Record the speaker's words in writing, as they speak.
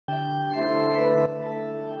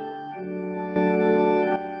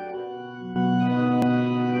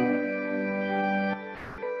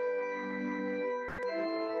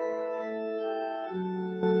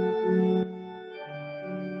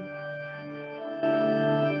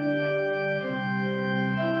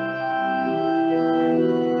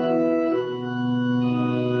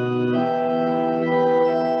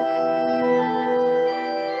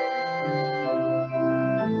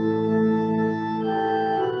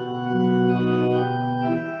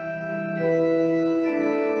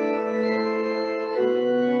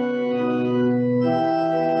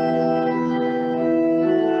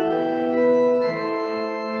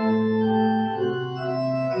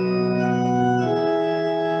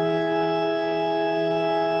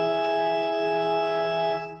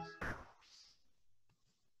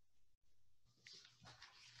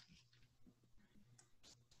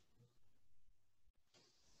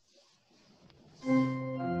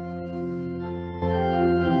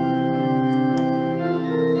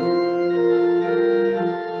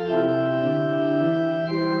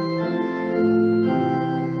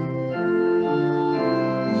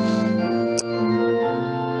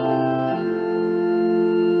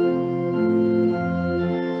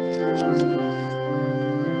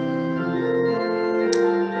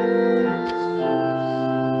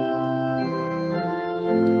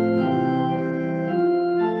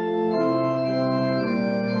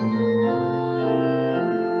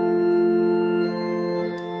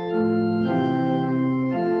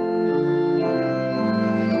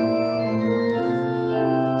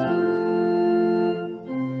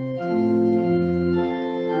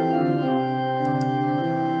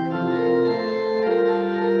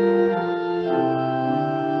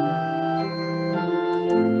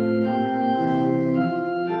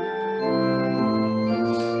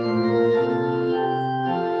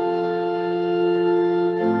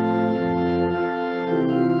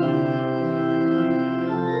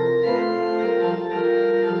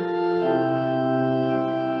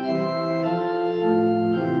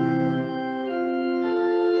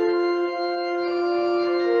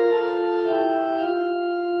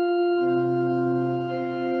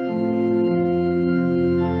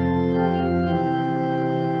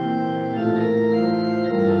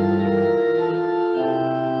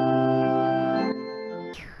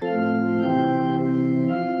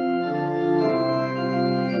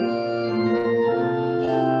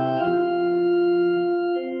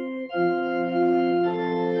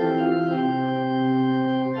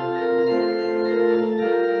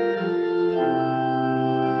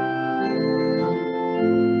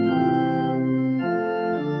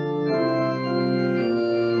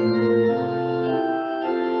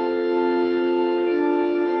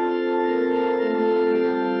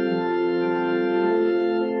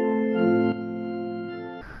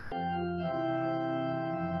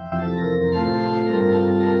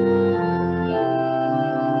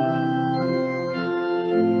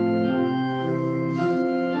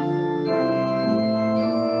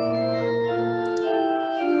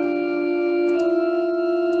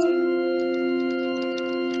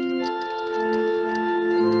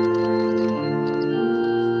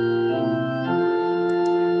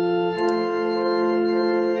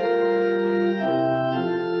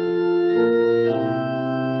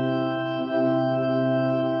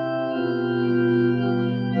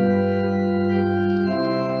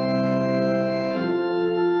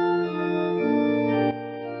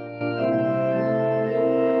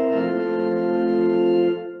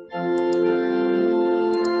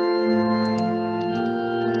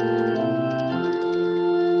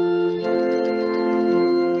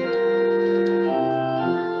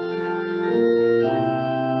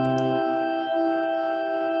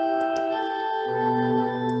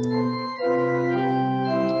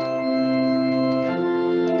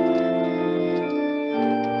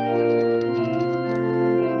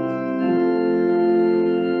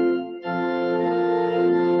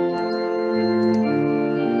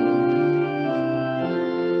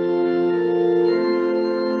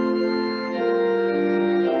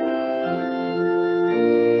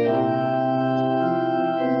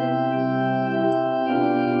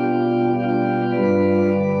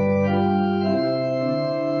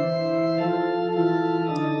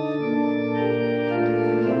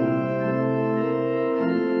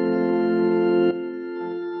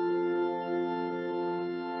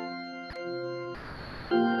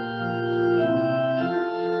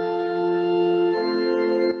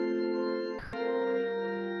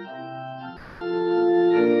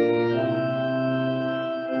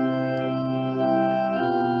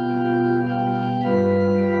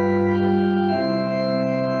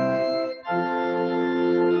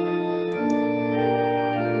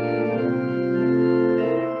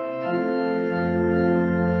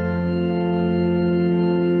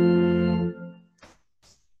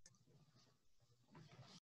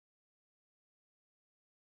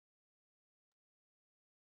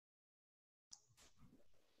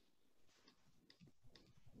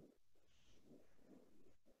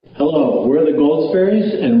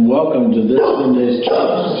Oldsberries, and welcome to this Sunday's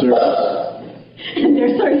church service. And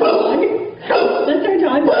there's our dog. That's our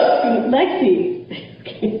dog, Lexi.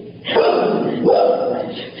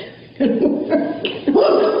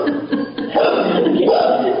 Okay,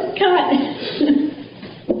 cut.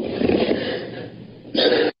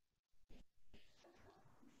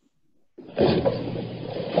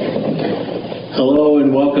 Hello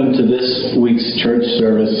and welcome to this week's church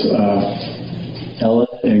service. Ellen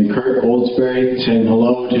and Kurt Oldsberry saying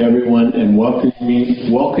hello to everyone and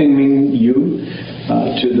welcoming you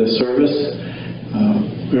to the service.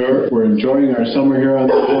 We're enjoying our summer here on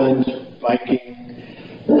the island, biking,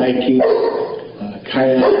 hiking,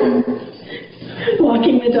 kayaking,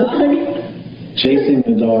 Walking the dog. chasing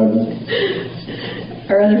the dog.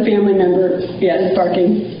 Our other family member, is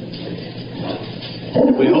barking.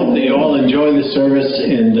 We hope that you all enjoy the service,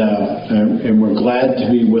 and we're glad to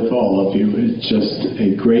be with all of you. It's just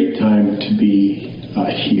a great time to be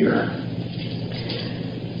here.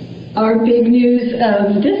 Our big news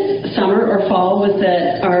this summer or fall was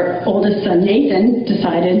that our oldest son Nathan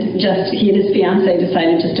he and his fiance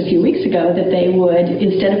decided just a few weeks ago that they would,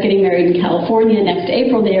 instead of getting married in California next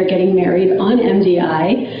April, they are getting married on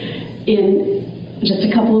MDI in just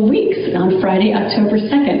a couple of weeks, on Friday, October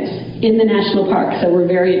 2nd. In the national park, so we're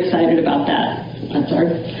very excited about that.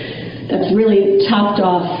 That's really topped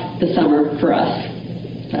off the summer for us.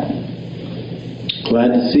 So.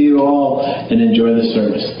 Glad to see you all and enjoy the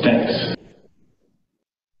service. Thanks.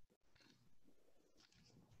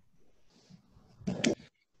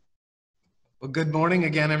 Well, good morning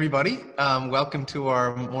again, everybody. Welcome to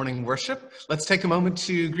our morning worship. Let's take a moment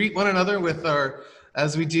to greet one another with our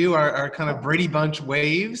kind of Brady Bunch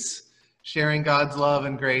waves. Sharing God's love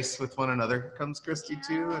and grace with one another. Comes Christy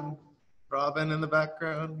too, and Robin in the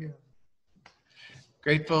background. Yeah.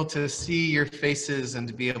 Grateful to see your faces and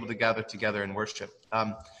to be able to gather together and worship.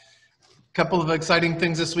 Couple of exciting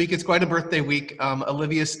things this week. It's quite a birthday week.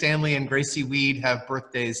 Olivia Stanley and Gracie Weed have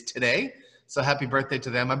birthdays today, so happy birthday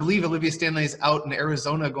to them. I believe Olivia Stanley is out in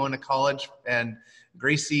Arizona going to college, and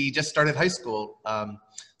Gracie just started high school.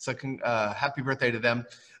 So happy birthday to them.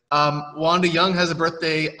 Wanda Young has a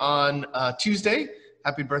birthday on Tuesday.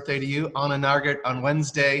 Happy birthday to you. Anna Nargert on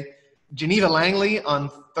Wednesday. Geneva Langley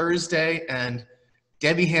on Thursday. And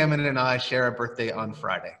Debbie Hammond and I share a birthday on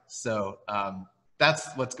Friday. So that's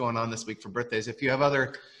what's going on this week for birthdays. If you have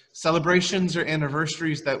other celebrations or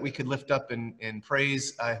anniversaries that we could lift up in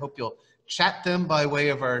praise, I hope you'll chat them by way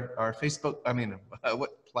of our Facebook,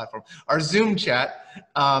 what platform? Our Zoom chat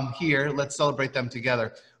here. Let's celebrate them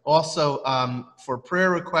together. Also, for prayer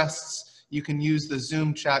requests, you can use the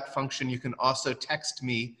Zoom chat function. You can also text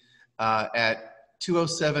me at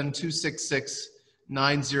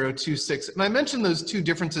 207-266-9026. And I mentioned those two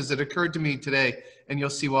differences that occurred to me today, and you'll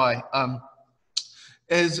see why.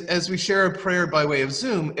 As we share a prayer by way of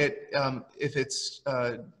Zoom, if it's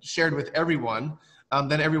shared with everyone,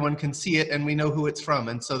 then everyone can see it and we know who it's from.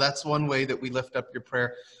 And so that's one way that we lift up your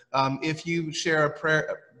prayer. If you share a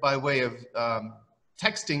prayer by way of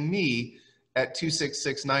texting me at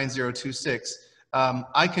 266-9026,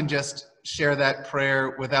 I can just share that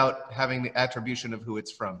prayer without having the attribution of who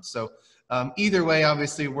it's from. So either way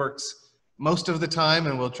obviously works most of the time,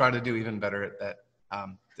 and we'll try to do even better at that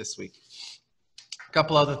this week. A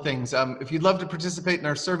couple other things. If you'd love to participate in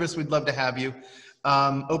our service, we'd love to have you.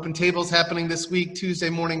 Open tables happening this week, Tuesday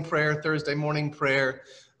morning prayer, Thursday morning prayer.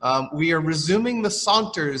 We are resuming the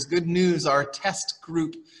saunters. Good news, our test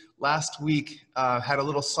group last week had a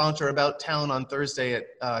little saunter about town on Thursday at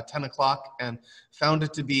 10 o'clock and found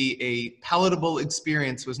it to be a palatable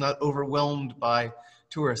experience, was not overwhelmed by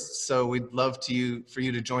tourists. So we'd love for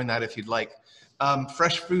you to join that if you'd like.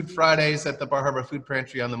 Fresh Food Fridays at the Bar Harbor Food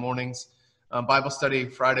Pantry on the mornings. Bible study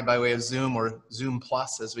Friday by way of Zoom, or Zoom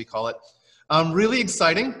Plus as we call it. Really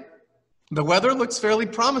exciting. The weather looks fairly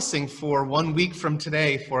promising for 1 week from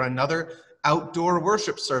today for another outdoor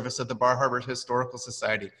worship service at the Bar Harbor Historical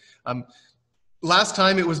Society. Last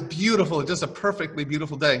time it was beautiful, just a perfectly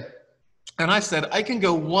beautiful day. And I said, I can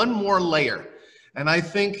go one more layer. And I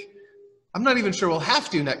think, I'm not even sure we'll have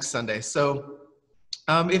to next Sunday. So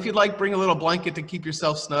if you'd like, bring a little blanket to keep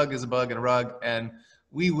yourself snug as a bug in a rug. And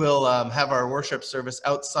we will have our worship service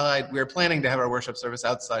outside. We are planning to have our worship service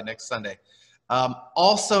outside next Sunday.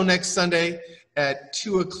 Also next Sunday at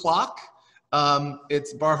 2 o'clock,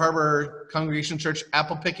 it's Bar Harbor Congregational Church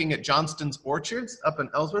apple picking at Johnston's Orchards up in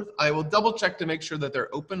Ellsworth. I will double check to make sure that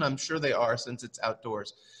they're open. I'm sure they are since it's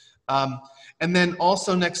outdoors. And then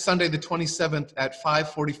also next Sunday, the 27th at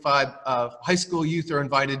 5:45, high school youth are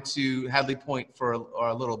invited to Hadley Point for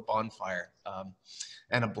a little bonfire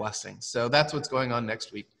and a blessing. So that's what's going on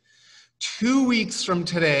next week. 2 weeks from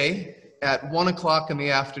today, at 1 o'clock in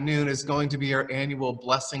the afternoon, is going to be our annual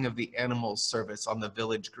Blessing of the Animals service on the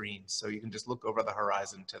village green. So you can just look over the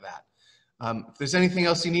horizon to that. If there's anything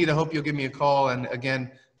else you need, I hope you'll give me a call. And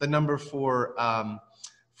again, the number for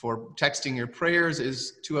texting your prayers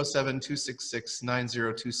is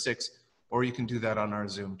 207-266-9026, or you can do that on our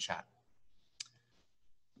Zoom chat.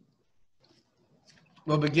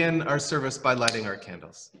 We'll begin our service by lighting our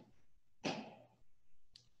candles.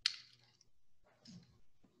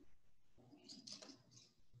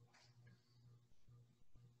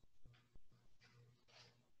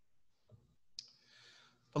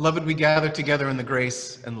 Beloved, we gather together in the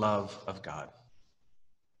grace and love of God.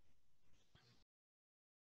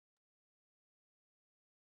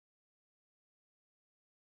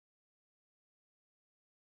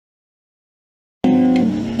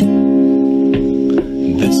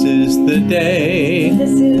 This is the day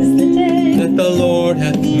that the Lord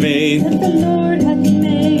hath made.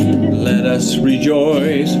 Let us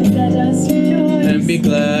rejoice and be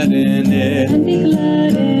glad in it.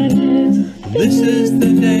 This is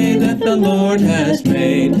the day that the Lord has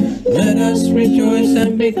made. Let us rejoice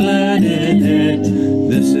and be glad in it.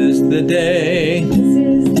 This is the day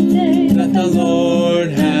that the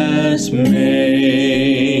Lord has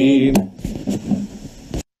made.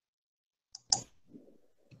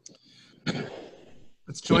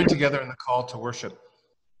 Let's join together in the call to worship.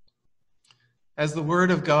 As the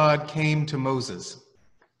word of God came to Moses,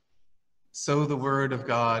 so the word of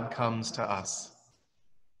God comes to us.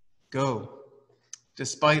 Go,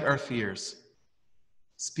 despite our fears,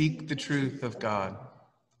 speak the truth of God.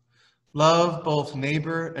 Love both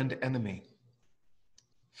neighbor and enemy.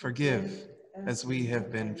 Forgive as we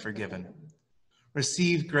have been forgiven.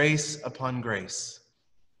 Receive grace upon grace,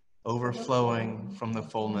 overflowing from the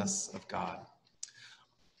fullness of God.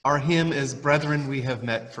 Our hymn is Brethren We Have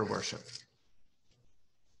Met for Worship.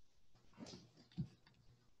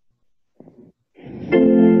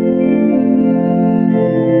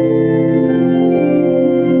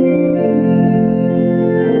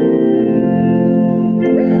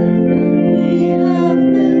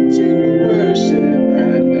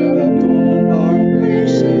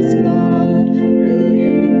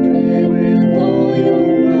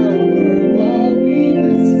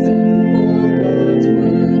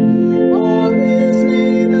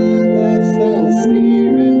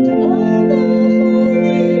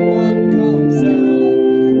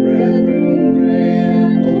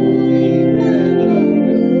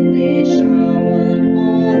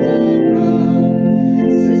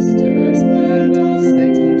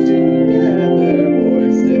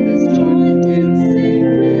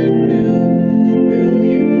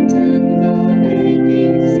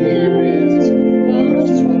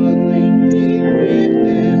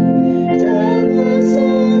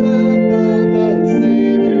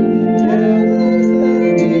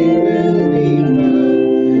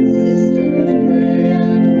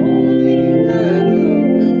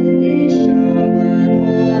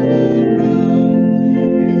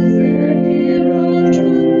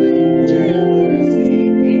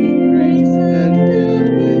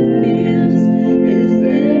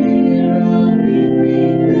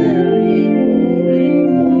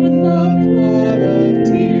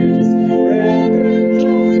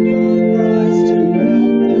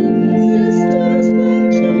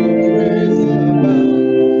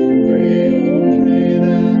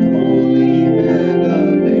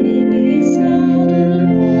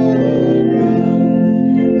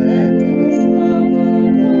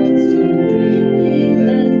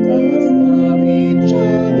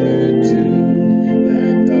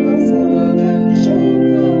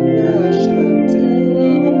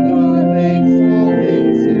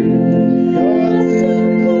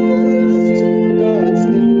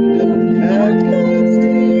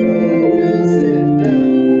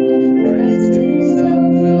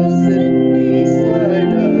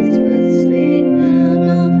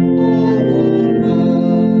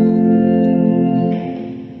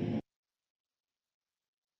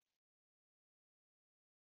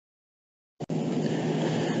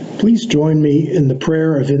 Please join me in the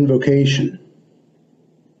prayer of invocation.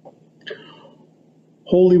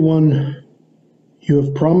 Holy One, you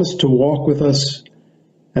have promised to walk with us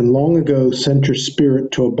and long ago sent your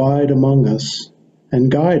Spirit to abide among us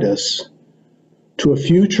and guide us to a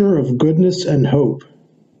future of goodness and hope.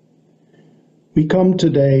 We come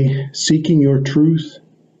today seeking your truth,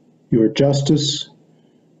 your justice,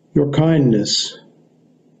 your kindness.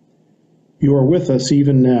 You are with us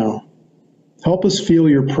even now. Help us feel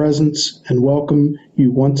your presence and welcome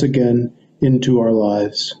you once again into our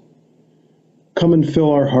lives. Come and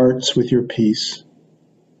fill our hearts with your peace.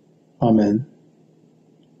 Amen.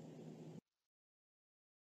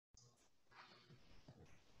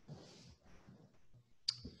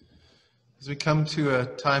 As we come to a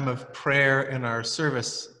time of prayer in our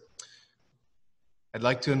service, I'd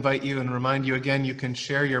like to invite you and remind you again, you can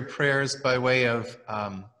share your prayers by way of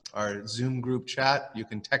our Zoom group chat. You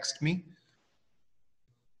can text me.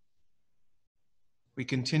 We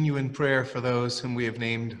continue in prayer for those whom we have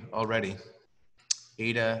named already.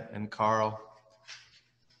 Ada and Carl,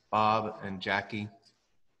 Bob and Jackie,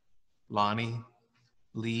 Lonnie,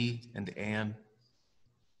 Lee and Ann,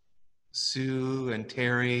 Sue and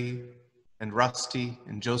Terry and Rusty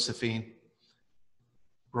and Josephine,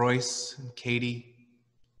 Royce and Katie,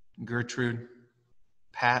 Gertrude,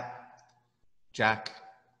 Pat, Jack,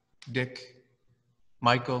 Dick,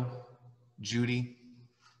 Michael, Judy,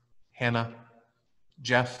 Hannah,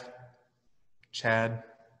 Jeff, Chad,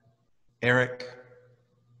 Eric,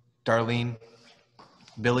 Darlene,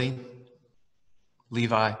 Billy,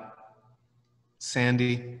 Levi,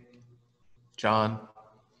 Sandy, John,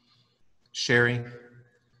 Sherry,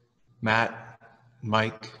 Matt,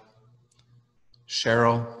 Mike,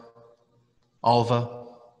 Cheryl, Alva,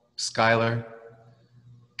 Skylar,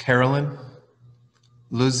 Carolyn,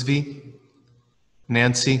 Luzvi,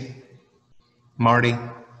 Nancy, Marty,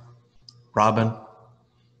 Robin,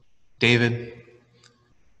 David,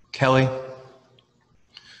 Kelly,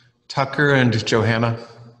 Tucker and Johanna,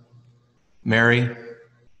 Mary,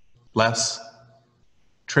 Les,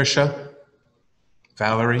 Tricia,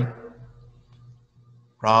 Valerie,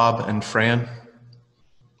 Rob and Fran,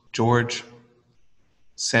 George,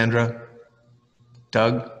 Sandra,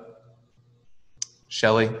 Doug,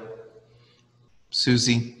 Shelley,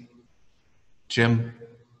 Susie, Jim,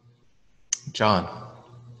 John.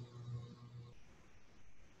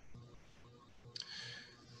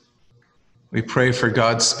 We pray for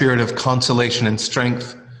God's spirit of consolation and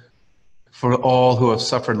strength for all who have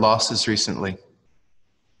suffered losses recently.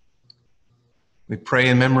 We pray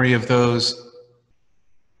in memory of those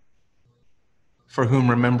for whom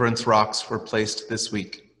remembrance rocks were placed this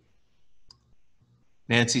week.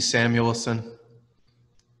 Nancy Samuelson,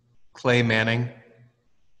 Clay Manning,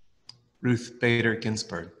 Ruth Bader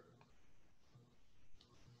Ginsburg.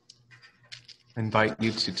 I invite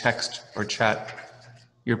you to text or chat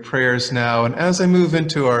your prayers now. And as I move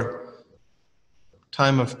into our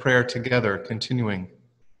time of prayer together, continuing,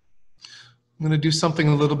 I'm going to do something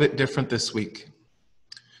a little bit different this week.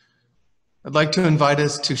 I'd like to invite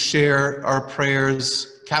us to share our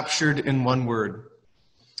prayers captured in one word.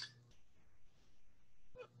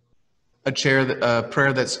 A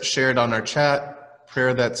prayer that's shared on our chat,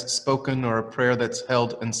 prayer that's spoken, or a prayer that's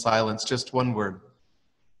held in silence, just one word.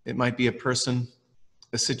 It might be a person,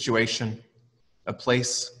 a situation, a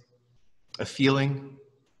place, a feeling,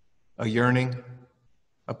 a yearning,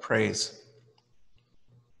 a praise.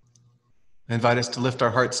 I invite us to lift our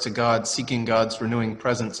hearts to God, seeking God's renewing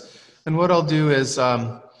presence. And what I'll do is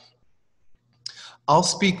I'll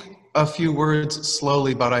speak a few words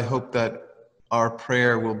slowly, but I hope that our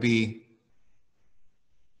prayer will be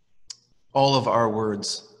all of our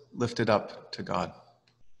words lifted up to God.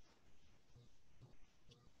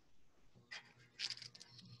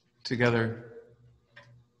 Together,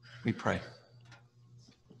 we pray.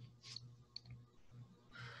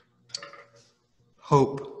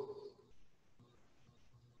 Hope.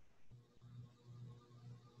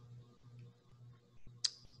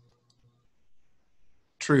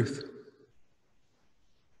 Truth.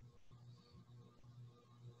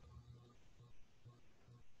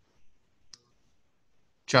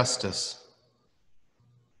 Justice.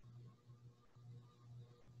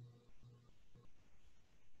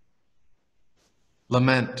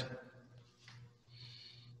 Lament.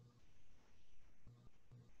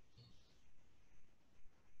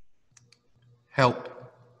 Help.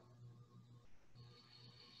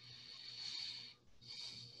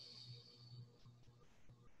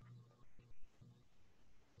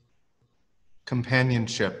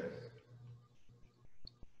 Companionship.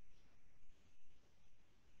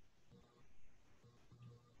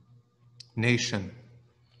 Nation.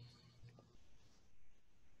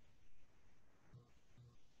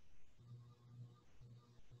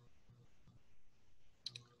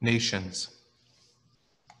 Nations.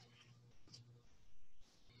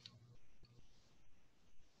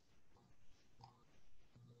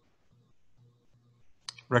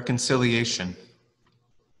 Reconciliation.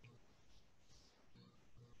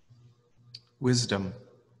 Wisdom.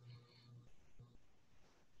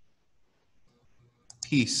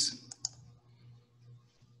 Peace.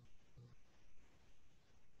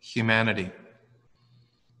 Humanity.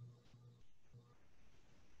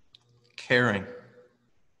 Caring.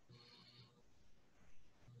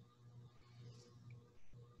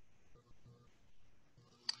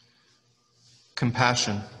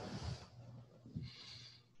 compassion,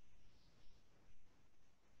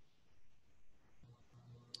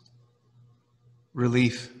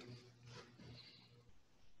 relief,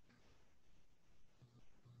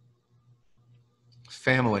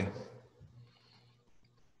 family,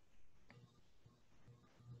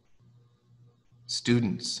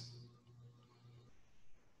 students,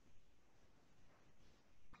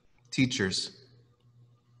 teachers,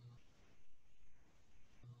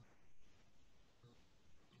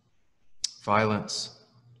 violence,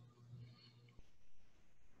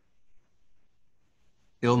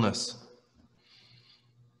 illness,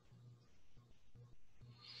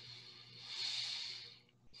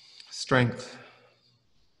 strength,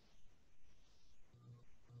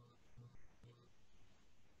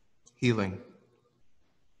 healing,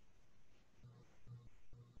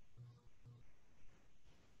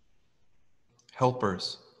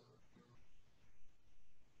 helpers,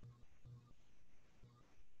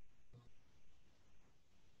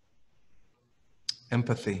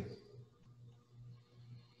 empathy,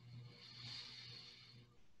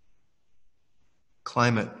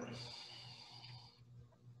 climate,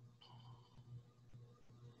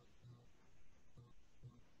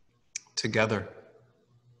 together,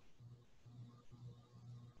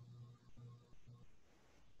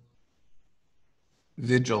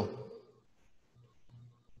 vigil,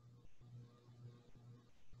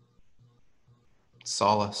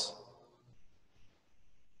 solace,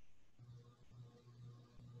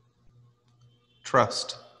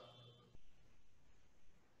 trust,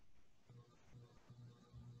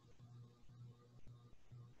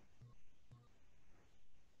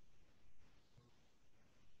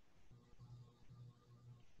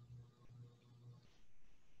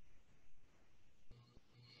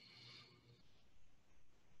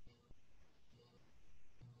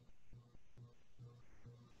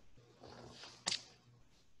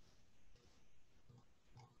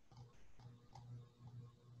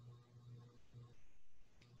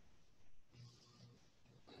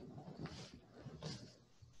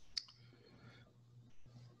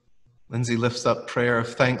 Lindsay lifts up prayer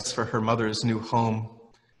of thanks for her mother's new home.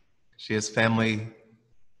 She has family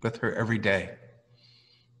with her every day.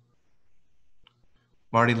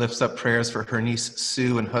 Marty lifts up prayers for her niece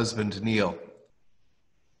Sue and husband Neil,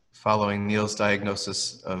 following Neil's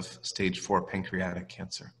diagnosis of stage 4 pancreatic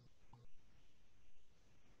cancer.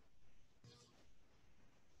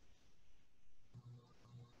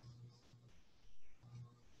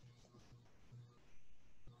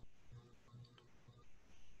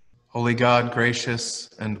 Holy God, gracious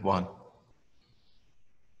and one,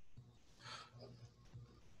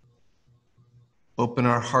 open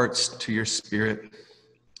our hearts to your Spirit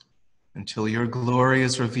until your glory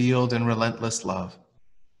is revealed in relentless love,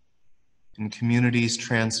 in communities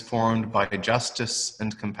transformed by justice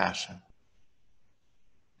and compassion,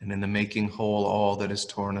 and in the making whole all that is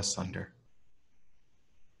torn asunder.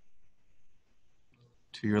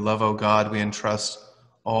 To your love, O God, we entrust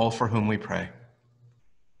all for whom we pray,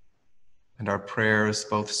 and our prayers,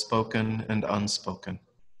 both spoken and unspoken.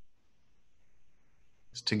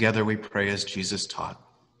 Together we pray as Jesus taught.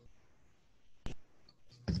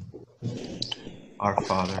 Our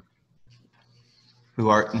Father, who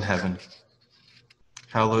art in heaven,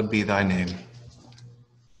 hallowed be thy name.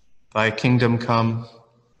 Thy kingdom come,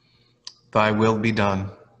 thy will be done,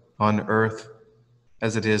 on earth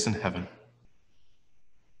as it is in heaven.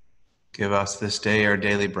 Give us this day our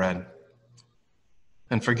daily bread,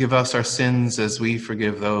 and forgive us our sins as we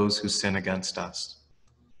forgive those who sin against us.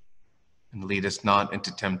 And lead us not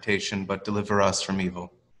into temptation, but deliver us from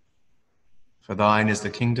evil. For thine is the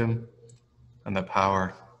kingdom, and the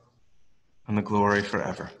power, and the glory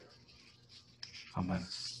forever. Amen.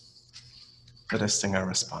 Let us sing our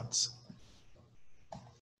response.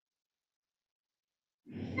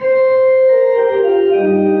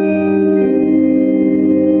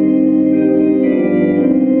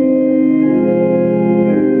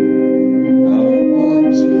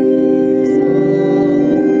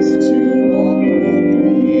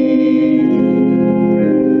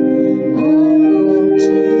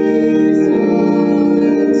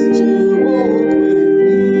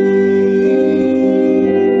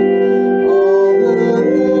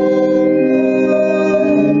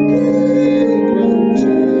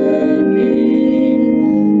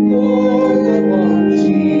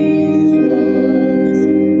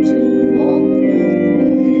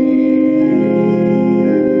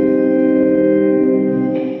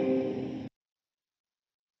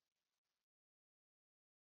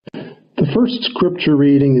 The first scripture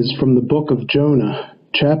reading is from the book of Jonah,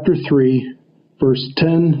 chapter 3, verse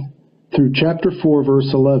 10 through chapter 4,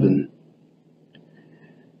 verse 11.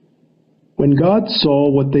 When God saw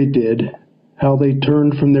what they did, how they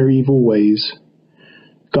turned from their evil ways,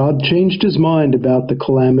 God changed his mind about the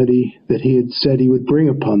calamity that he had said he would bring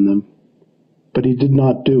upon them, but he did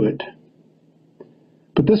not do it.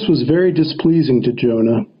 But this was very displeasing to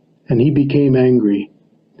Jonah, and he became angry.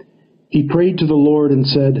 He prayed to the Lord and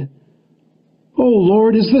said, "O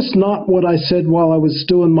Lord, is this not what I said while I was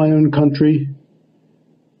still in my own country?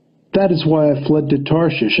 That is why I fled to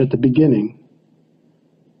Tarshish at the beginning.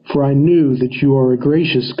 For I knew that you are a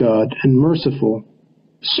gracious God and merciful,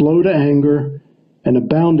 slow to anger, and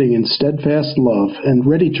abounding in steadfast love, and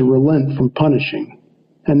ready to relent from punishing.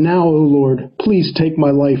 And now, O Lord, please take my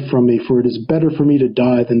life from me, for it is better for me to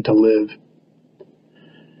die than to live."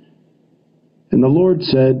 And the Lord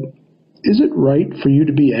said, "Is it right for you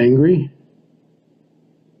to be angry?"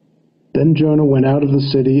 Then Jonah went out of the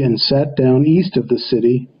city and sat down east of the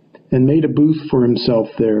city and made a booth for himself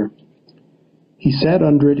there. He sat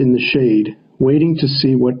under it in the shade, waiting to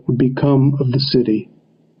see what would become of the city.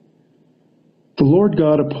 The Lord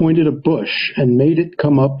God appointed a bush and made it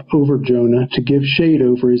come up over Jonah to give shade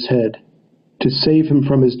over his head, to save him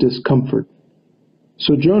from his discomfort.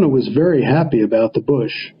 So Jonah was very happy about the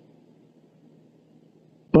bush.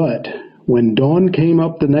 But when dawn came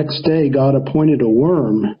up the next day, God appointed a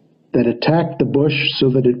worm that attacked the bush so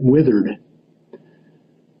that it withered.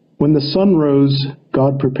 When the sun rose,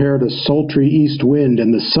 God prepared a sultry east wind,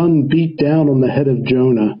 and the sun beat down on the head of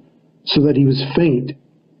Jonah, so that he was faint,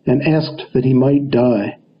 and asked that he might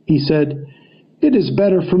die. He said, "It is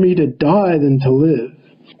better for me to die than to live."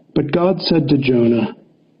 But God said to Jonah,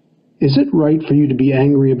 "Is it right for you to be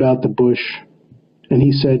angry about the bush?" And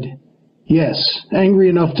he said, "Yes, angry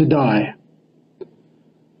enough to die."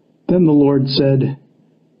 Then the Lord said,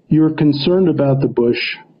 "You are concerned about the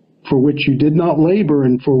bush, for which you did not labor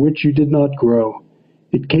and for which you did not grow.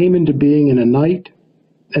 It came into being in a night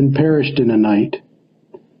and perished in a night.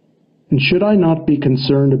 And should I not be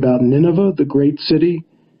concerned about Nineveh, the great city,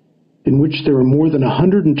 in which there are more than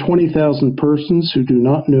 120,000 persons who do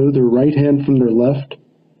not know their right hand from their left,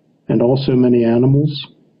 and also many animals?"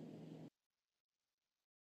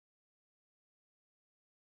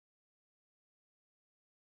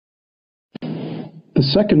 The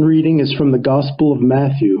second reading is from the Gospel of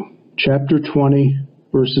Matthew, chapter 20,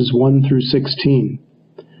 verses 1 through 16.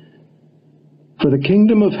 "For the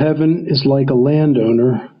kingdom of heaven is like a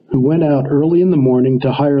landowner who went out early in the morning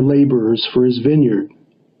to hire laborers for his vineyard.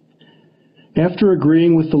 After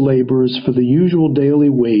agreeing with the laborers for the usual daily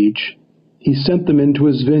wage, he sent them into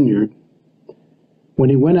his vineyard. When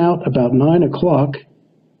he went out about 9 o'clock,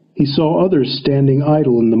 he saw others standing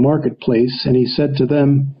idle in the marketplace, and he said to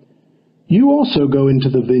them, 'You also go into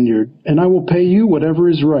the vineyard, and I will pay you whatever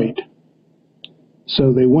is right.'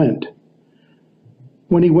 So they went.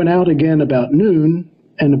 When he went out again about noon,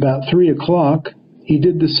 and about 3 o'clock, he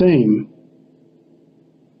did the same.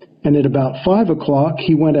 And at about 5 o'clock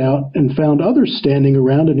he went out and found others standing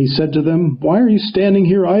around, and he said to them, 'Why are you standing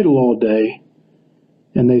here idle all day?'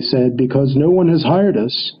 And they said, 'Because no one has hired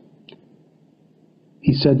us.'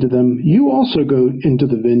 He said to them, 'You also go into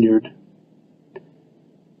the vineyard.'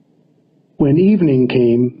 When evening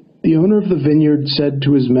came, the owner of the vineyard said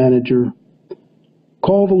to his manager,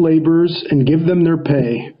 'Call the laborers and give them their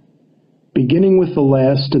pay, beginning with the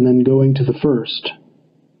last and then going to the first.'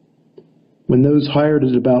 When those hired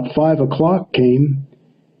at about 5 o'clock came,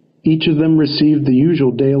 each of them received the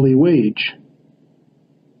usual daily wage.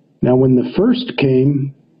 Now when the first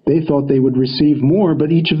came, they thought they would receive more,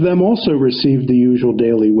 but each of them also received the usual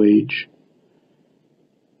daily wage.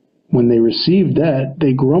 When they received that,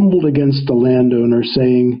 they grumbled against the landowner,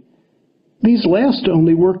 saying, 'These last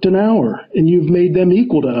only worked an hour, and you've made them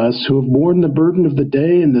equal to us, who have borne the burden of the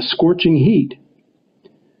day and the scorching heat.'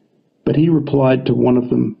 But he replied to one of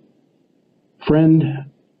them, 'Friend,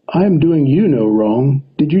 I am doing you no wrong.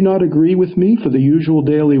 Did you not agree with me for the usual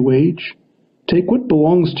daily wage? Take what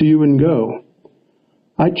belongs to you and go.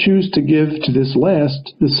 I choose to give to this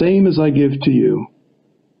last the same as I give to you.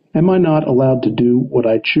 Am I not allowed to do what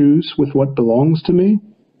I choose with what belongs to me?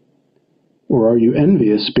 Or are you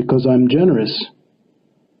envious because I'm generous?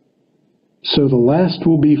 So the last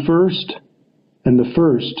will be first, and the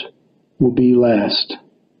first will be last.'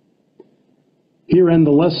 Here end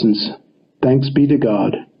the lessons. Thanks be to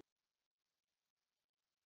God."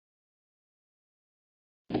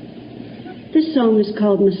 This song is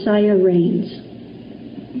called Messiah Reigns.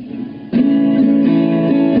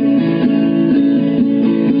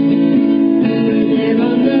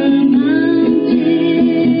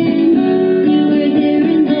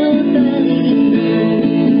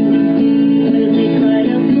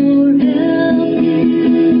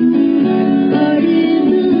 Heart in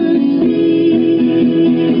the sea.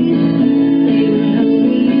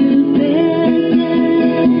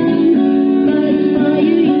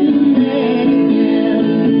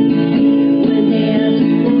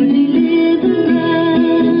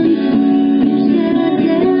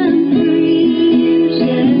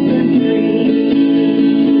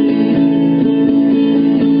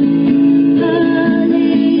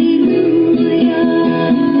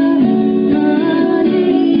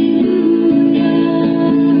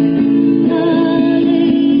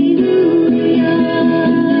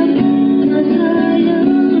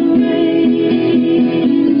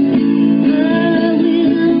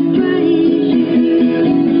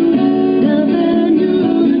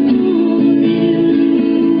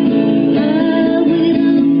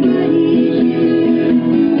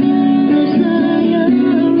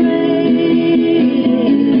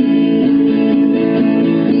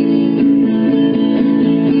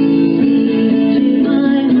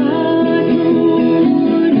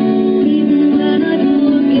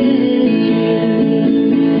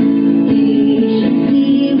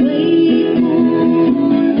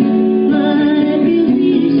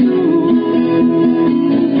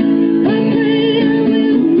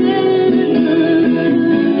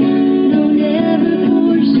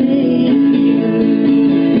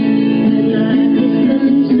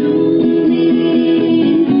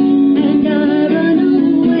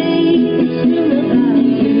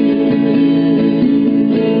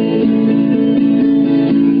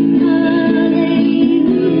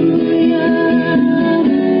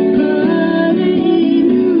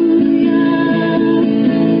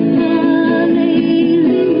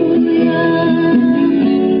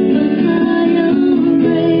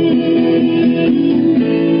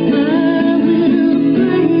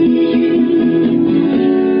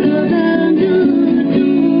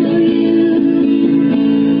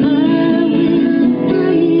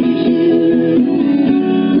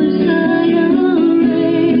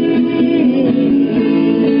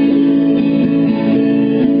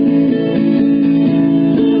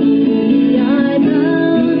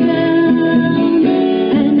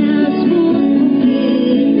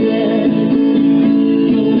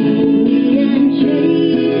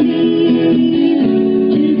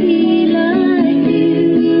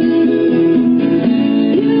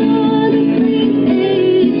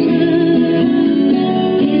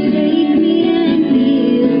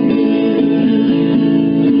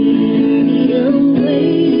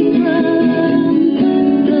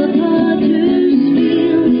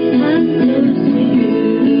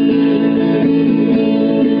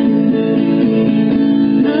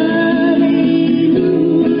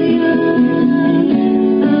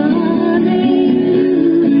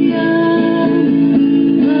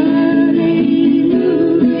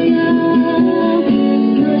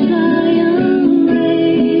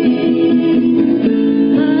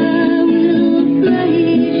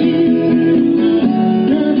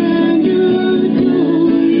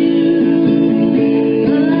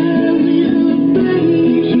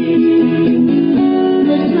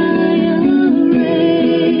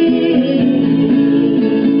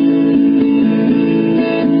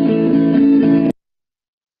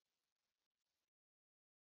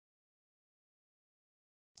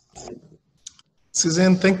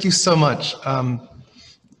 Suzanne, thank you so much.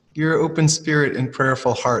 Your open spirit and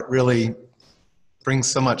prayerful heart really brings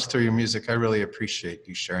so much through your music. I really appreciate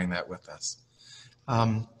you sharing that with us.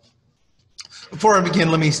 Before I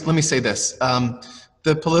begin, let me say this.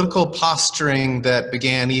 The political posturing that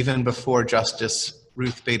began even before Justice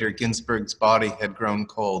Ruth Bader Ginsburg's body had grown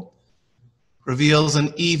cold reveals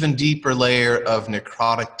an even deeper layer of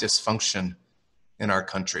necrotic dysfunction in our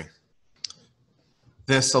country.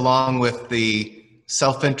 This, along with the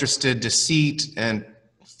self-interested deceit and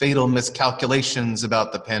fatal miscalculations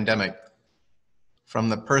about the pandemic, from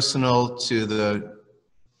the personal to the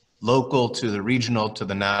local to the regional to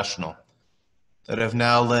the national, that have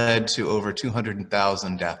now led to over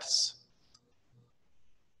 200,000 deaths.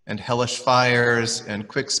 And hellish fires and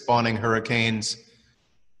quick spawning hurricanes,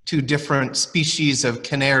 2 different species of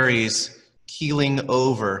canaries keeling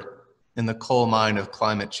over in the coal mine of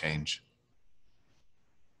climate change.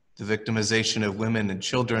 The victimization of women and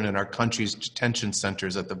children in our country's detention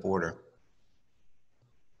centers at the border.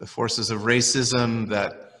 The forces of racism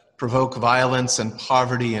that provoke violence and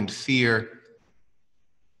poverty and fear.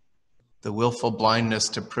 The willful blindness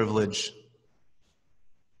to privilege.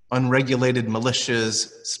 Unregulated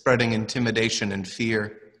militias spreading intimidation and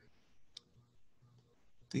fear.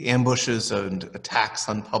 The ambushes and attacks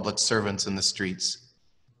on public servants in the streets.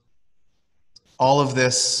 All of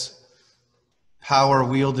this power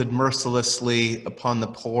wielded mercilessly upon the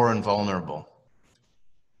poor and vulnerable,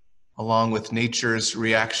 along with nature's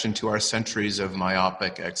reaction to our centuries of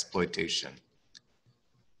myopic exploitation.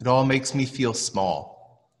 It all makes me feel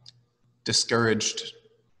small, discouraged,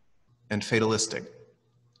 and fatalistic.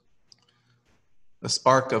 The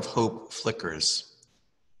spark of hope flickers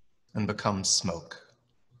and becomes smoke.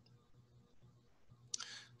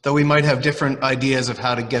 Though we might have different ideas of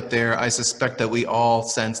how to get there, I suspect that we all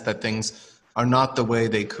sense that things are not the way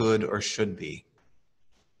they could or should be,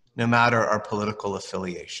 no matter our political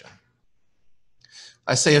affiliation.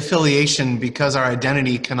 I say affiliation because our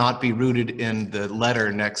identity cannot be rooted in the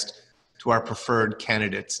letter next to our preferred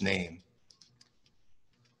candidate's name.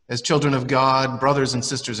 As children of God, brothers and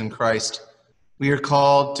sisters in Christ, we are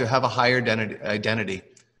called to have a higher identity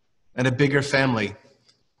and a bigger family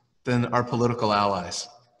than our political allies.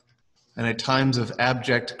 And at times of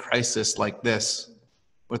abject crisis like this,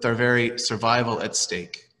 with our very survival at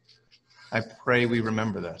stake, I pray we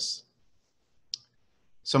remember this.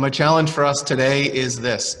 So my challenge for us today is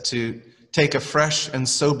this: to take a fresh and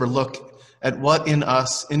sober look at what in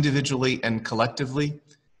us individually and collectively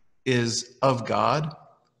is of God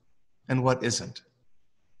and what isn't.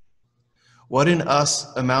 What in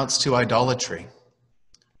us amounts to idolatry,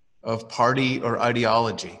 of party or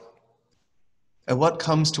ideology, and what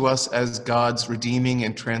comes to us as God's redeeming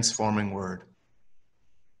and transforming word,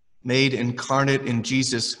 made incarnate in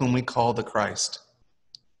Jesus, whom we call the Christ,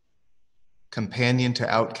 companion to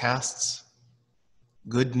outcasts,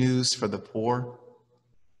 good news for the poor,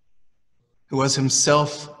 who was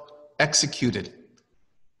himself executed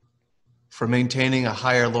for maintaining a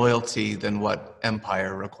higher loyalty than what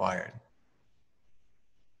empire required.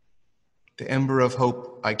 The ember of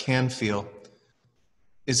hope I can feel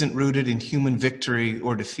isn't rooted in human victory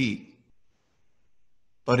or defeat,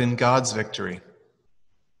 but in God's victory,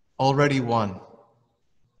 already won.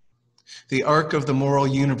 The arc of the moral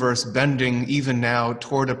universe bending even now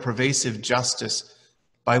toward a pervasive justice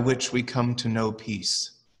by which we come to know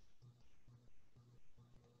peace.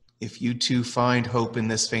 If you too find hope in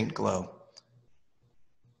this faint glow,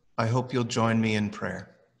 I hope you'll join me in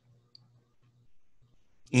prayer.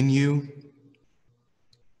 In you,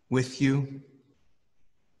 with you,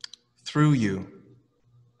 through you,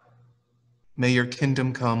 may your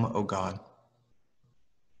kingdom come, O God.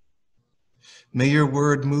 May your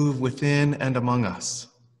word move within and among us,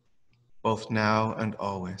 both now and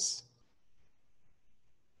always.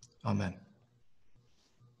 Amen.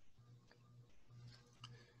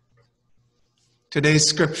 Today's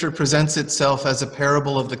scripture presents itself as a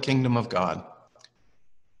parable of the kingdom of God.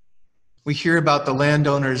 We hear about the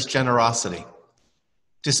landowner's generosity,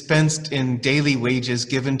 dispensed in daily wages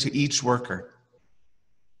given to each worker,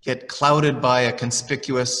 yet clouded by a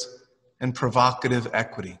conspicuous and provocative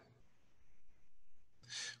equity.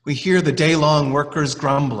 We hear the day-long workers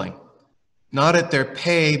grumbling, not at their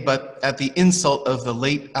pay, but at the insult of the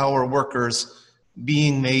late-hour workers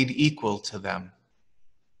being made equal to them.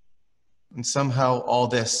 And somehow all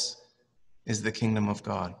this is the kingdom of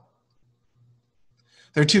God.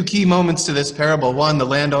 There are 2 key moments to this parable. 1, the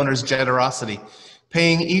landowner's generosity,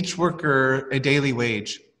 paying each worker a daily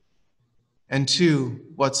wage. And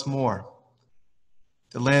 2, what's more,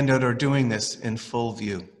 the landowner doing this in full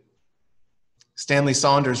view. Stanley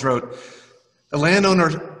Saunders wrote, The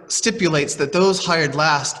landowner stipulates that those hired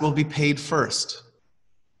last will be paid first.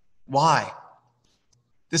 Why?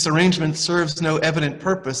 This arrangement serves no evident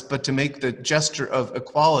purpose but to make the gesture of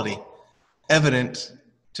equality evident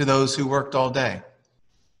to those who worked all day.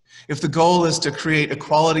 If the goal is to create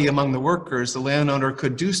equality among the workers, the landowner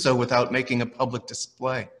could do so without making a public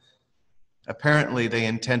display. Apparently, they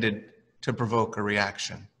intended to provoke a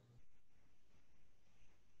reaction.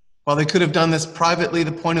 While they could have done this privately,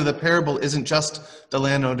 the point of the parable isn't just the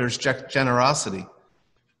landowner's generosity,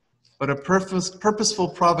 but a purposeful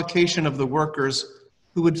provocation of the workers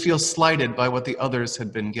who would feel slighted by what the others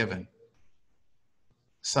had been given.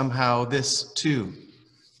 Somehow, this too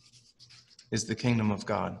is the kingdom of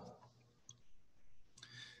God.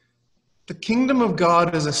 The kingdom of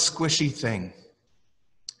God is a squishy thing.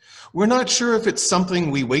 We're not sure if it's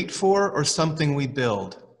something we wait for or something we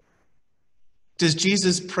build. Does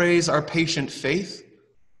Jesus praise our patient faith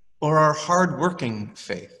or our hard-working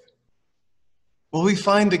faith? Will we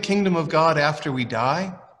find the kingdom of God after we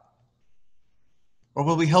die? Or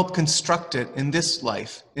will we help construct it in this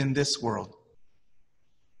life, in this world?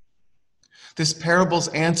 This parable's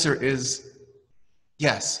answer is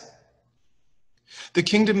yes. The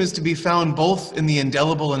kingdom is to be found both in the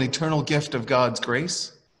indelible and eternal gift of God's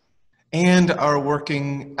grace and our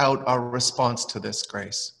working out our response to this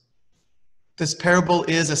grace. This parable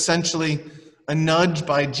is essentially a nudge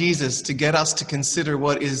by Jesus to get us to consider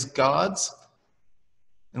what is God's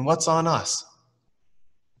and what's on us.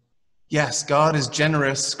 Yes, God is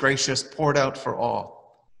generous, gracious, poured out for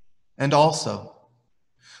all. And also,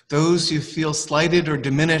 those who feel slighted or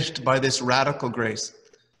diminished by this radical grace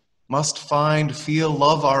must find, feel,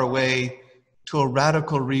 love our way to a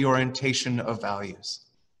radical reorientation of values.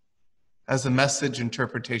 As the Message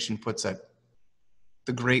interpretation puts it,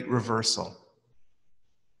 the great reversal.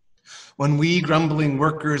 When we grumbling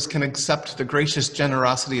workers can accept the gracious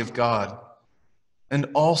generosity of God and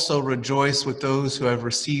also rejoice with those who have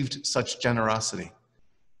received such generosity,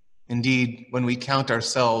 indeed, when we count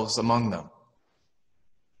ourselves among them,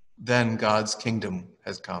 then God's kingdom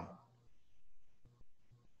has come.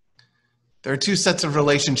 There are two sets of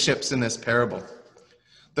relationships in this parable.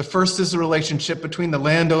 The first is the relationship between the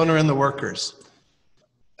landowner and the workers,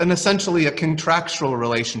 and essentially a contractual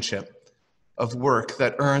relationship of work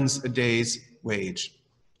that earns a day's wage.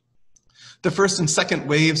 The first and second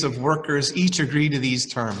waves of workers each agree to these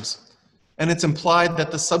terms, and it's implied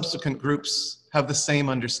that the subsequent groups have the same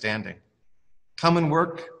understanding. Come and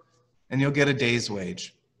work, and you'll get a day's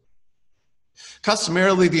wage.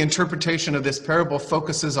 Customarily, the interpretation of this parable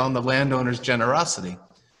focuses on the landowner's generosity,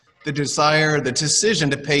 the desire, the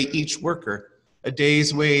decision to pay each worker a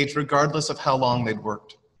day's wage regardless of how long they'd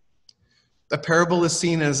worked. The parable is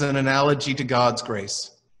seen as an analogy to God's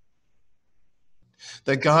grace,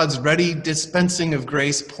 that God's ready dispensing of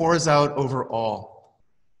grace pours out over all,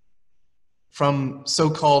 from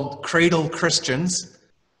so-called cradle Christians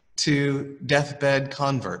to deathbed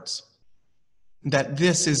converts, that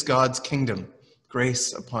this is God's kingdom,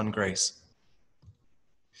 grace upon grace.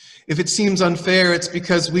 If it seems unfair, it's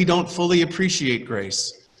because we don't fully appreciate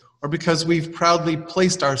grace, or because we've proudly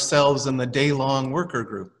placed ourselves in the day-long worker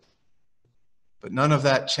group. But none of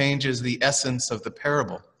that changes the essence of the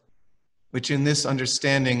parable, which in this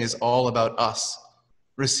understanding is all about us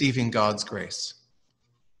receiving God's grace.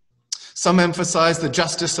 Some emphasize the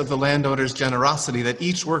justice of the landowner's generosity, that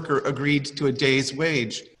each worker agreed to a day's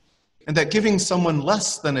wage, and that giving someone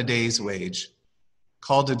less than a day's wage,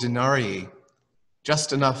 called a denarii,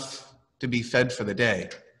 just enough to be fed for the day,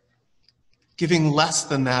 giving less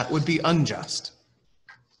than that would be unjust.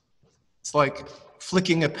 It's like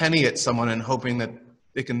flicking a penny at someone and hoping that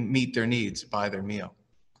they can meet their needs, buy their meal.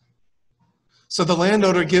 So the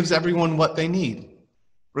landowner gives everyone what they need,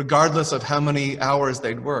 regardless of how many hours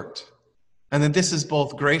they'd worked, and that this is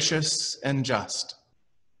both gracious and just.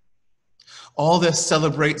 All this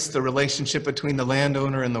celebrates the relationship between the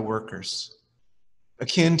landowner and the workers,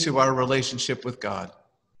 akin to our relationship with God.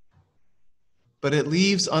 But it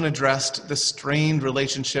leaves unaddressed the strained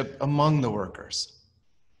relationship among the workers,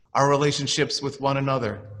 our relationships with one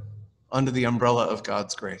another under the umbrella of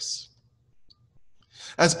God's grace.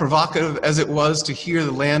 As provocative as it was to hear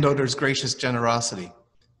the landowner's gracious generosity,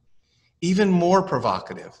 even more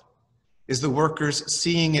provocative is the workers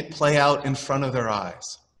seeing it play out in front of their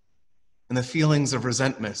eyes and the feelings of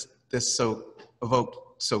resentment this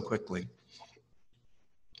evoked so quickly.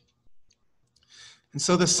 And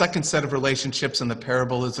so the second set of relationships in the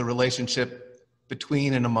parable is the relationship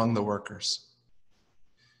between and among the workers.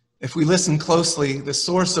 If we listen closely, the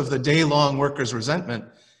source of the day-long workers' resentment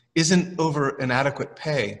isn't over inadequate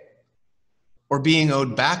pay or being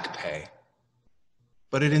owed back pay,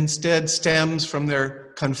 but it instead stems from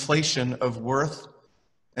their conflation of worth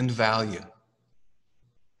and value.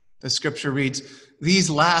 The scripture reads, "These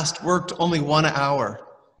last worked only 1 hour,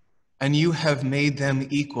 and you have made them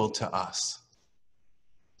equal to us."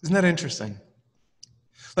 Isn't that interesting?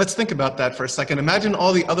 Let's think about that for a second. Imagine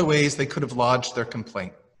all the other ways they could have lodged their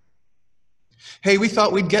complaint. Hey, we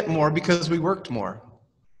thought we'd get more because we worked more.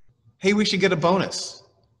 Hey, we should get a bonus.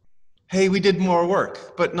 Hey, we did more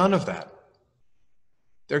work, but none of that.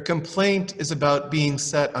 Their complaint is about being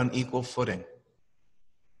set on equal footing.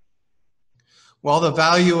 While the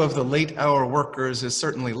value of the late-hour workers is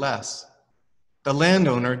certainly less, the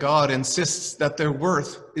landowner, God, insists that their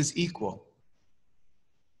worth is equal.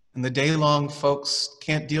 And the day-long folks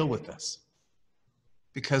can't deal with this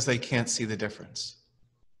because they can't see the difference.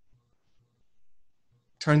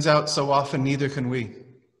 Turns out so often neither can we.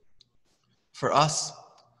 For us,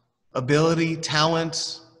 ability,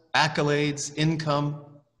 talent, accolades, income,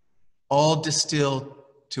 all distill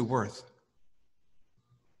to worth.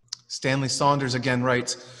 Stanley Saunders again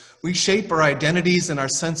writes, "We shape our identities and our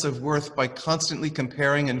sense of worth by constantly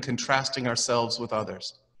comparing and contrasting ourselves with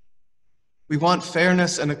others. We want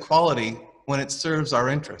fairness and equality when it serves our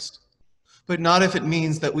interest, but not if it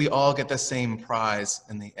means that we all get the same prize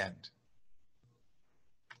in the end."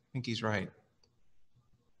 I think he's right.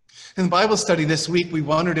 In the Bible study this week, we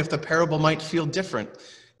wondered if the parable might feel different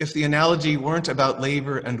if the analogy weren't about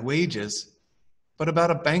labor and wages, but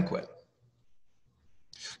about a banquet.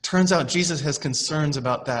 Turns out Jesus has concerns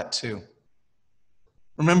about that too.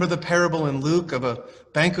 Remember the parable in Luke of a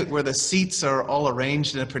banquet where the seats are all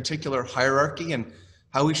arranged in a particular hierarchy and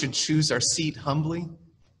how we should choose our seat humbly?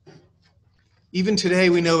 Even today,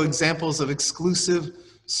 we know examples of exclusive,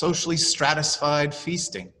 socially stratified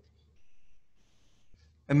feasting.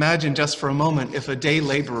 Imagine just for a moment if a day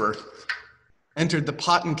laborer entered the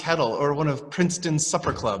Pot and Kettle or one of Princeton's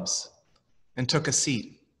supper clubs and took a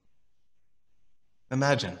seat.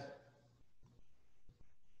 Imagine.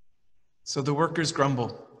 So the workers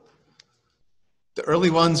grumble. The early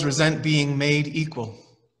ones resent being made equal,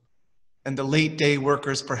 and the late day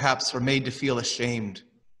workers perhaps were made to feel ashamed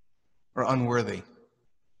or unworthy.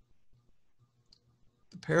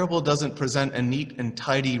 The parable doesn't present a neat and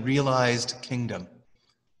tidy realized kingdom,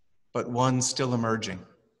 but one still emerging.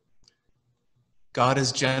 God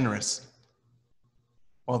is generous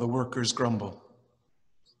while the workers grumble.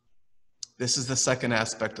 This is the second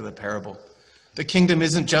aspect of the parable. The kingdom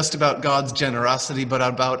isn't just about God's generosity, but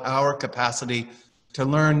about our capacity to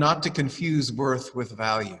learn not to confuse worth with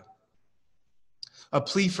value. A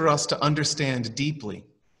plea for us to understand deeply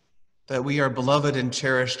that we are beloved and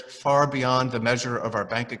cherished far beyond the measure of our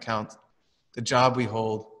bank account, the job we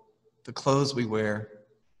hold, the clothes we wear,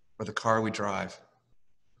 or the car we drive,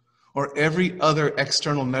 or every other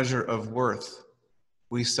external measure of worth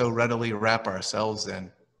we so readily wrap ourselves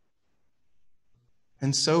in.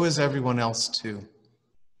 And so is everyone else too.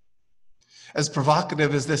 As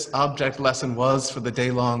provocative as this object lesson was for the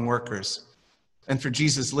day-long workers and for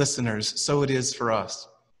Jesus' listeners, so it is for us.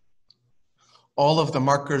 All of the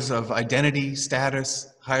markers of identity, status,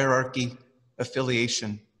 hierarchy,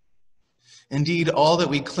 affiliation, indeed all that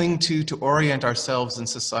we cling to orient ourselves in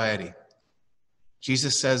society,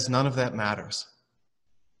 Jesus says none of that matters.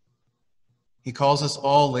 He calls us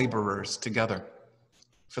all laborers together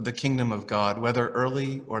for the kingdom of God, whether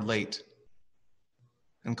early or late,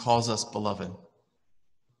 and calls us beloved.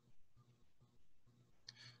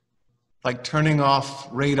 Like turning off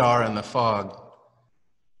radar in the fog,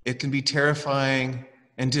 it can be terrifying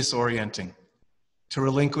and disorienting to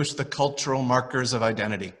relinquish the cultural markers of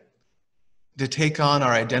identity, to take on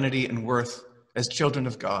our identity and worth as children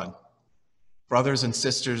of God, brothers and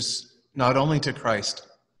sisters, not only to Christ,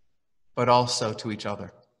 but also to each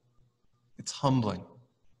other. It's humbling.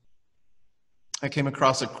 I came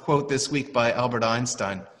across a quote this week by Albert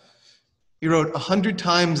Einstein. He wrote, 100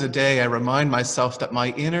 times a day I remind myself that my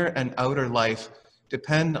inner and outer life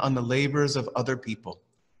depend on the labors of other people,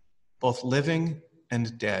 both living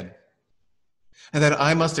and dead, and that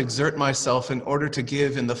I must exert myself in order to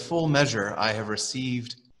give in the full measure I have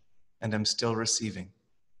received and am still receiving.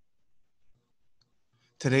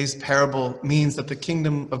 Today's parable means that the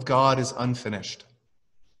kingdom of God is unfinished.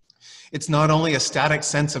 It's not only a static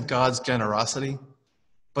sense of God's generosity,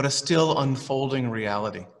 but a still unfolding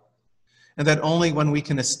reality. And that only when we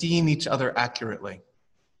can esteem each other accurately,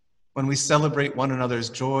 when we celebrate one another's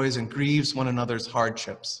joys and grieves one another's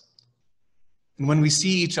hardships, and when we see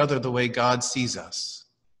each other the way God sees us,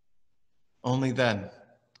 only then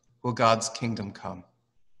will God's kingdom come.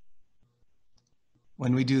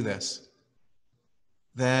 When we do this,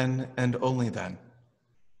 then and only then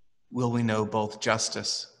will we know both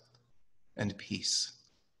justice and peace.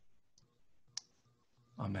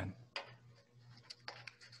 Amen.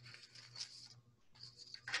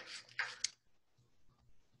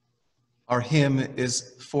 Our hymn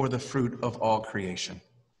is For the Fruit of All Creation.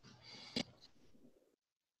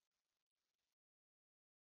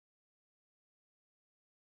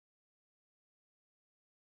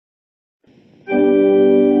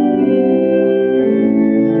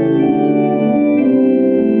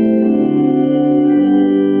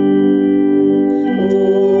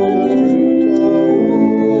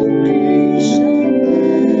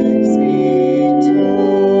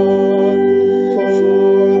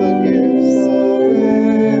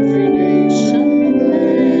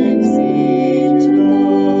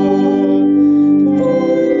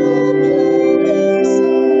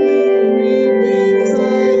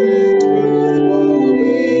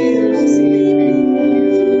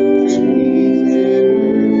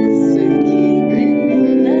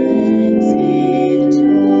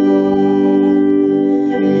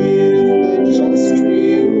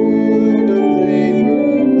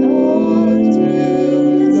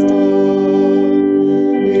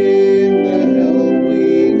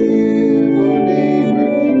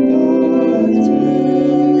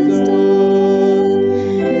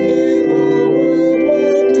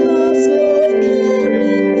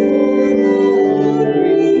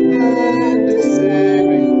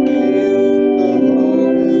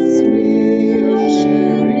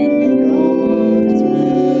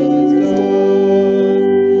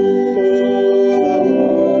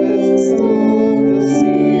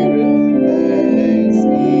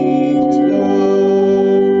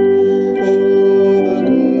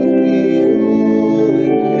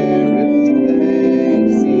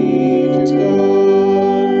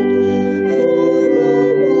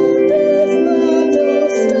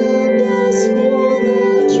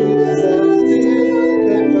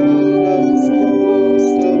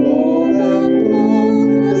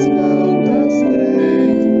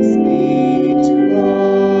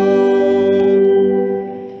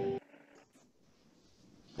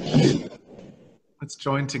 Let's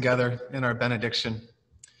join together in our benediction.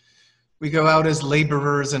 We go out as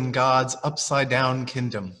laborers in God's upside-down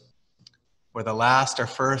kingdom, where the last are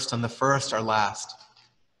first and the first are last,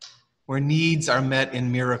 where needs are met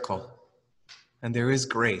in miracle, and there is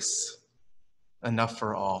grace enough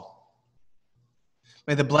for all.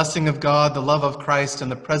 May the blessing of God, the love of Christ,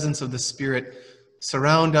 and the presence of the Spirit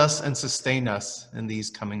surround us and sustain us in these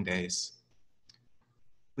coming days.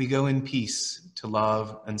 We go in peace to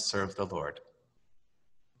love and serve the Lord.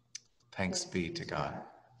 Thanks be to God.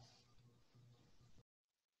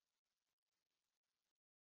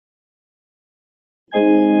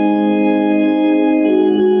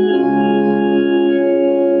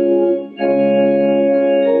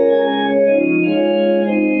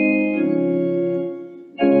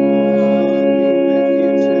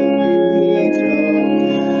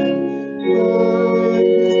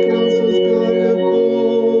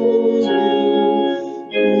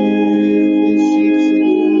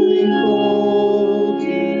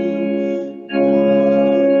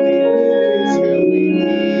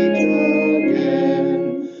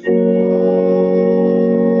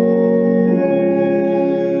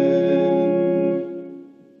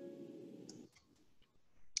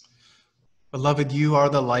 Beloved, you are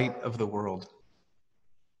the light of the world.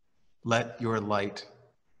 Let your light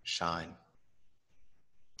shine.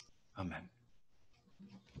 Amen.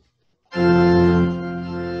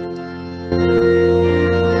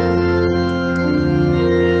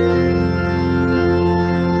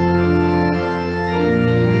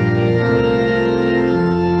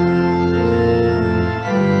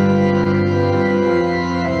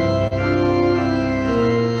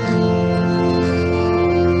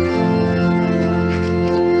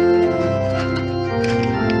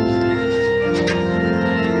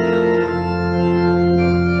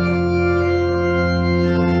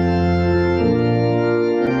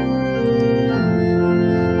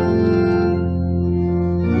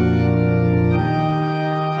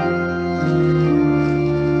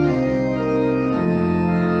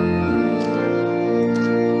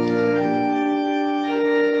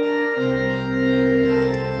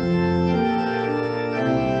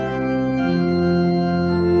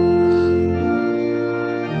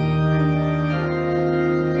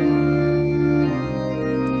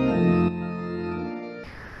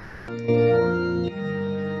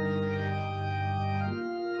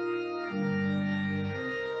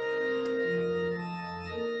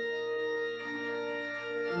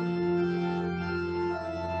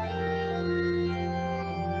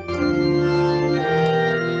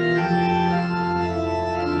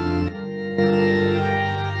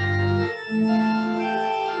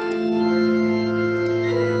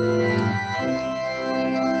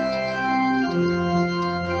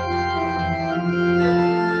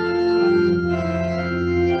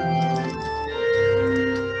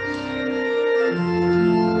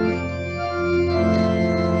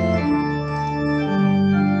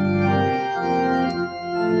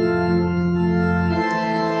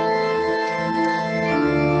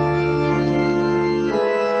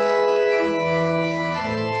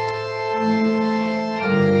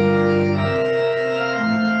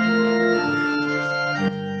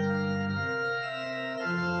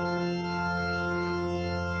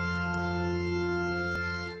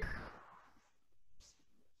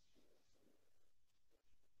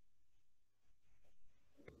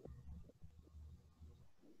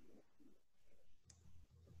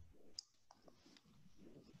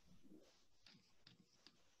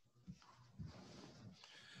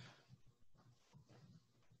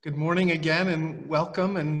 Good morning again and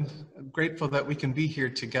welcome, and I'm grateful that we can be here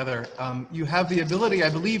together. You have the ability, I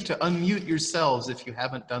believe, to unmute yourselves if you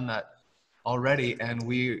haven't done that already, and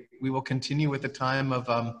we will continue with the time of,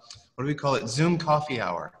 what do we call it, Zoom coffee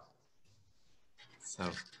hour. So,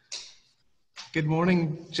 good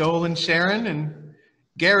morning, Joel and Sharon, and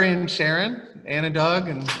Gary and Sharon, Anna, Doug,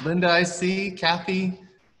 and Linda, I see, Kathy,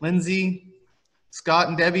 Lindsay, Scott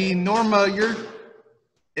and Debbie. Norma,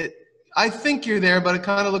 I think you're there, but it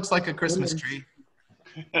kind of looks like a Christmas tree.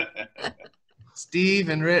 Steve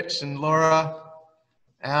and Rich and Laura,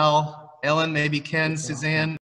 Al, Ellen, maybe Ken, Suzanne.